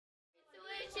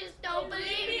just don't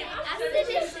believe me. I said this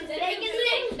is they can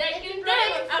sing, they can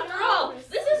dance. After all,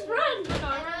 this is fun.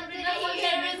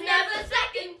 There is never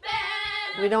second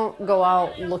best. We don't go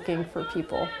out looking for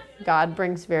people. God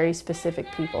brings very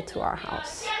specific people to our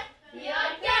house.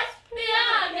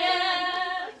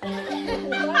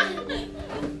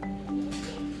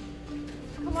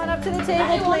 Come on up to the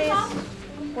table, please.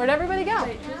 Where'd everybody go?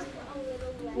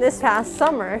 This past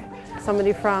summer,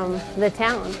 somebody from the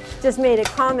town just made a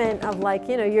comment of like,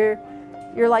 you know,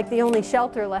 you're like the only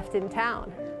shelter left in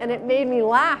town. And it made me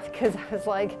laugh because I was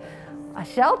like, a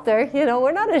shelter? You know,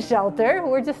 we're not a shelter.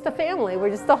 We're just a family. We're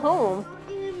just a home.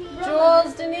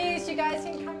 Jules, Denise, you guys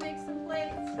can come make some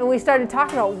plates. And we started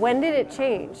talking about when did it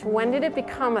change? When did it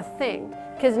become a thing?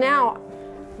 Because now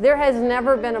there has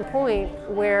never been a point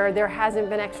where there hasn't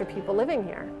been extra people living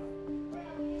here.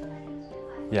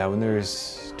 Yeah, when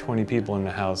there's 20 people in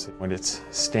the house, when it's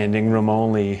standing room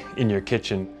only in your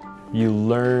kitchen, you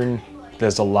learn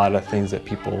there's a lot of things that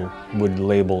people would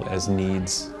label as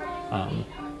needs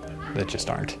that just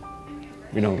aren't.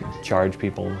 We don't charge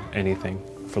people anything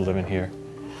for living here.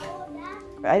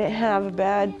 I didn't have a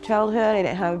bad childhood, I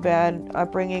didn't have a bad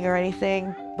upbringing or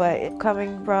anything, but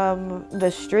coming from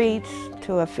the streets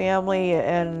to a family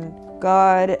and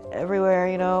God everywhere,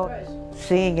 you know,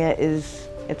 seeing it is,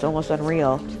 it's almost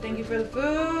unreal. Thank you for the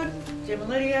food, Jim and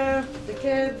Lydia, the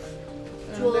kids.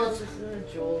 Jules.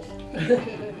 Jules.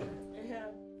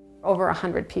 Over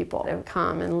 100 people have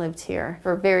come and lived here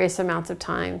for various amounts of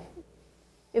time.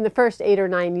 In the first 8 or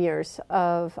 9 years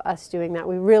of us doing that,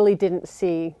 we really didn't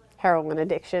see heroin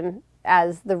addiction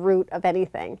as the root of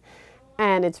anything.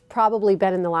 And it's probably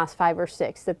been in the last 5 or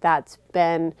 6 that that's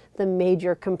been the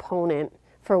major component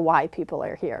for why people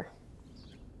are here.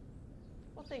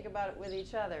 We'll think about it with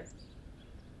each other.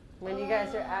 When you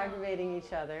guys are aggravating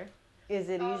each other, is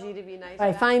it easy to be nice?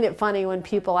 I find it funny when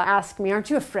people ask me, aren't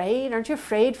you afraid? Aren't you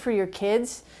afraid for your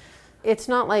kids? It's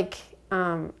not like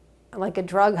a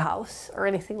drug house or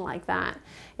anything like that.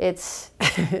 It's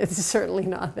certainly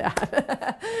not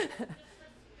that.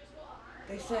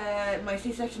 They said my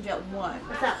C-section's at 1.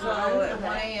 So at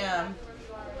 1 a.m.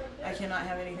 I cannot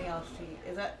have anything else to eat.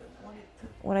 Is that 1?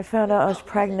 When I found out I was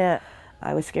pregnant,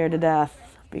 I was scared to death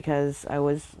because I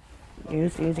was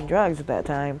using drugs at that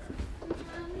time.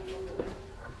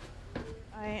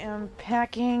 I am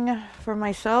packing for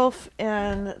myself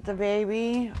and the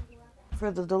baby for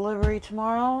the delivery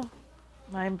tomorrow.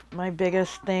 My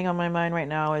biggest thing on my mind right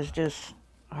now is just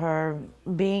her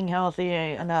being healthy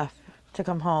enough to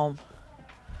come home.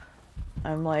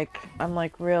 I'm like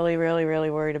really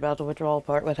worried about the withdrawal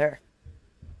part with her.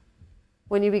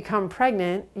 When you become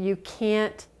pregnant, you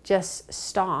can't just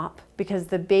stop because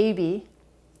the baby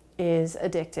is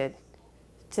addicted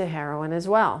to heroin as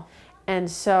well.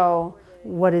 And so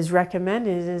what is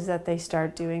recommended is that they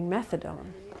start doing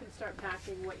methadone. You can start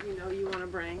packing what you know you want to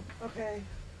bring. Okay.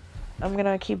 I'm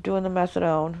gonna keep doing the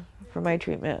methadone for my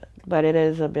treatment, but it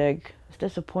is a big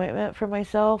disappointment for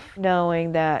myself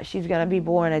knowing that she's gonna be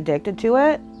born addicted to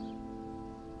it.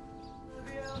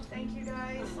 Thank you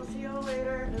guys. We'll see you all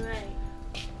later. All right.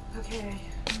 Okay.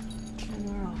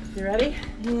 You ready?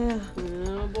 Yeah.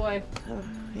 Oh boy. Oh,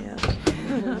 yeah.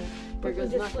 There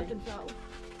goes nothing.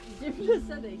 Jim just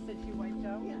said she wiped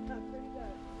out. Yeah, pretty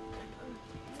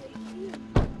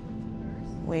good.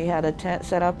 We had a tent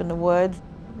set up in the woods,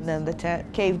 and then the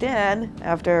tent caved in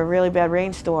after a really bad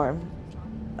rainstorm.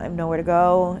 I have nowhere to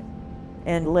go,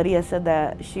 and Lydia said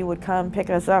that she would come pick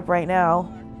us up right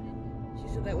now. She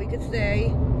said that we could stay,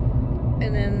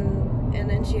 and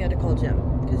then she had to call Jim,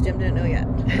 because Jim didn't know yet.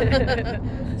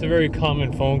 It's a very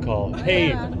common phone call.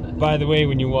 Hey, by the way,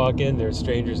 when you walk in, there's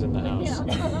strangers in the house.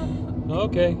 Yeah.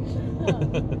 Okay.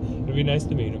 It'd be nice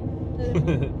to meet him.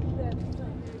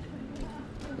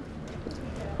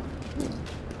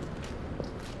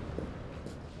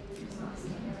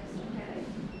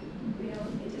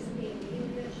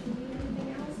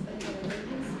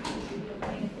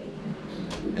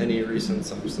 Any recent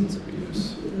substance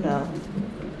abuse? No.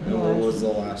 And when was the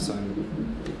last time?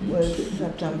 It was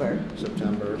September.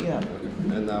 September? Yeah.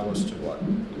 Okay. And that was to what?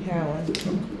 Heroin. Oh, it's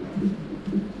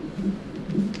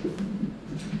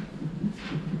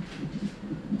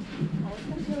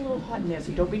gonna get a little hot in there,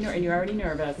 so don't be nervous. And you're already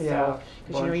nervous, Yeah. so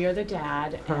because you know you're the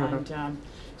dad, and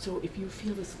so if you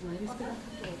feel the slightest bit of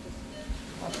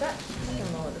what's that? I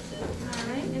don't know what this is. All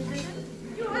right,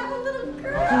 you have a little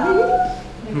girl.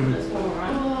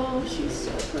 Oh, she's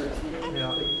so perfect.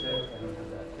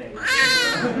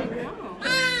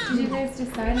 Did you guys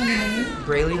decide on the name?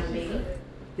 Brayley.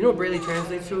 You know what Brayley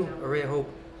translates to? A ray of hope.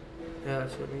 Yeah,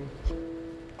 that's what I mean.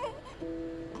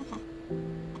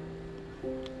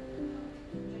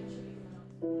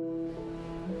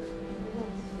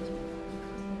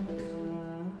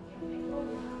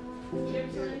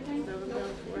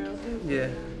 Yeah,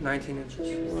 19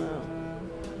 inches. Wow.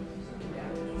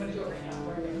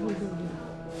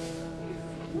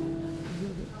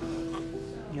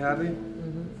 You happy?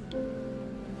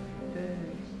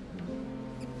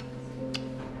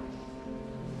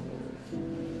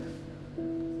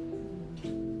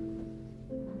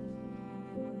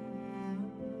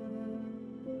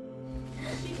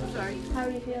 I'm sorry. How are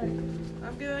you feeling?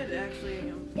 I'm good, actually.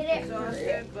 I'm Get it.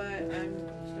 exhausted, but I'm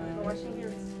starting Washing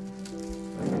your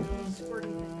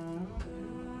squirting thing.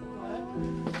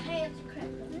 Hey, it's Chris.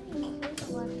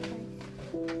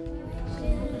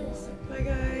 Bye,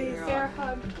 guys. Air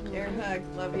hug. Air hug.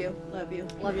 Love you. Love you.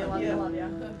 Love you, love you, love you.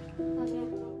 Love you.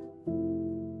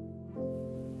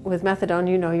 With methadone,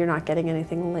 you know you're not getting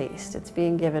anything laced. It's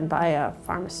being given by a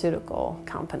pharmaceutical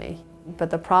company. But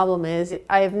the problem is,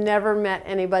 I have never met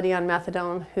anybody on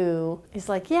methadone who is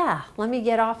like, yeah, let me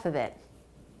get off of it.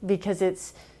 Because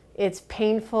it's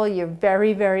painful, you're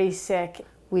very, very sick.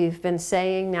 We've been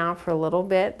saying now for a little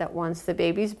bit that once the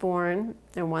baby's born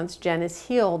and once Jen is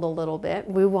healed a little bit,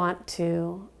 we want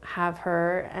to have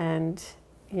her and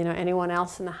anyone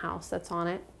else in the house that's on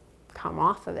it come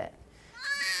off of it.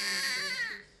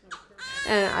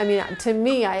 And I mean, to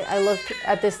me, I look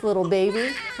at this little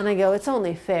baby and I go, it's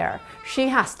only fair. She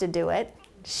has to do it.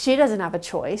 She doesn't have a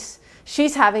choice.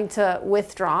 She's having to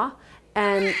withdraw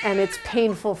and it's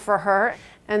painful for her.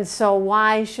 And so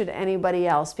why should anybody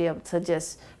else be able to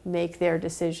just make their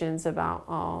decisions about,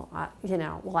 well, I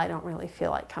don't really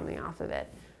feel like coming off of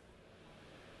it.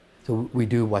 So we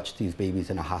do watch these babies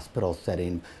in a hospital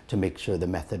setting to make sure the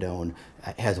methadone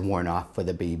has worn off for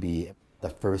the baby. The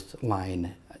first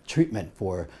line treatment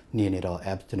for neonatal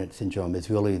abstinence syndrome is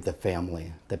really the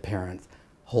family, the parents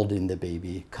holding the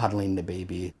baby, cuddling the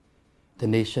baby. The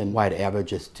nationwide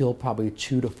average is still probably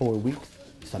 2 to 4 weeks.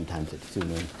 Sometimes it's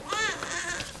sooner.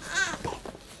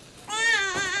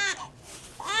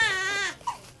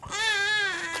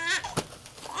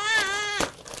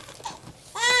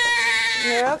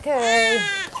 You're okay.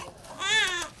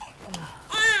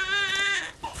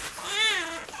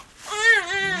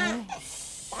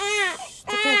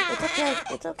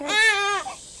 It's okay.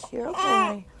 You're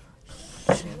okay.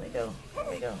 Here we go. Here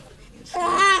we go.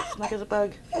 Smack as a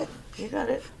bug. You got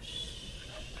it.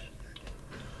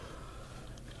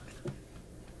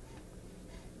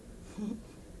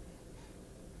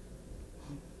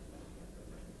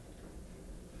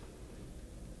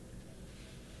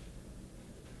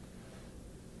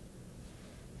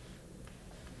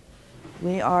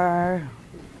 We are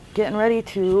getting ready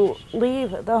to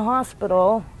leave the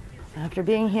hospital after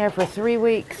being here for 3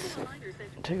 weeks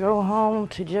to go home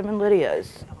to Jim and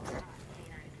Lydia's.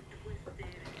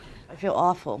 I feel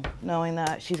awful knowing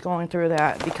that she's going through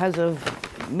that because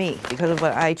of me, because of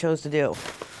what I chose to do.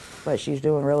 But she's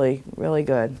doing really, really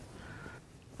good.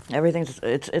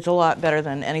 It's a lot better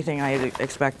than anything I had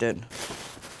expected.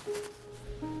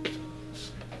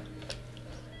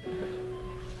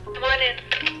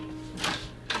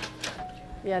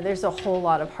 Yeah, there's a whole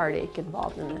lot of heartache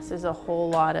involved in this. There's a whole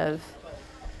lot of,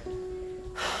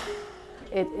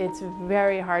 it's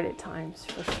very hard at times,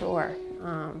 for sure.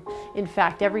 In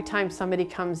fact, every time somebody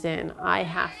comes in, I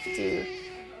have to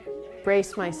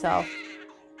brace myself.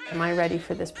 Am I ready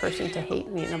for this person to hate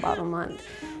me in about a month?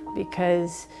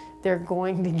 Because they're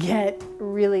going to get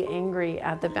really angry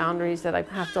at the boundaries that I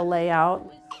have to lay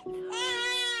out.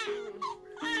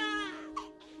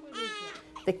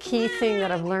 The key thing that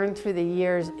I've learned through the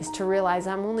years is to realize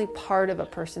I'm only part of a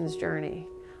person's journey.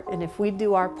 And if we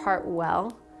do our part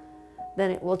well,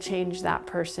 then it will change that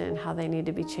person how they need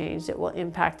to be changed. It will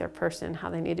impact their person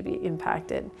how they need to be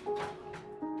impacted.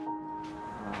 All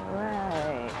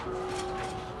right.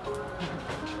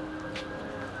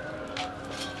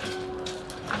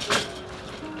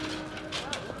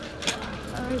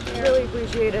 I really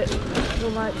appreciate it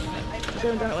so much. I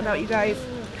couldn't have done it without you guys.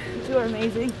 You two are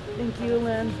amazing. Thank you,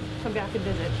 Lynn. Come back and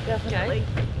visit. Definitely.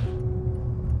 Okay.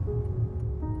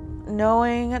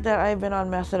 Knowing that I've been on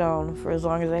methadone for as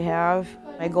long as I have,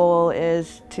 my goal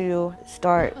is to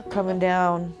start coming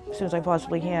down as soon as I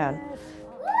possibly can.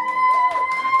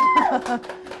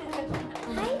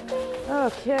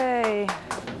 Okay.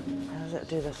 How does that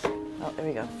do this? Oh, there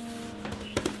we go.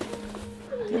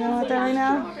 Do you know what that right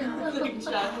now?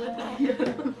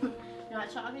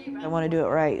 I want to do it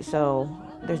right, so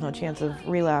there's no chance of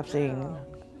relapsing.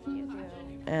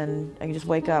 And I can just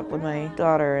wake up with my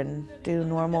daughter and do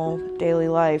normal daily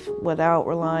life without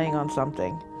relying on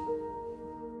something.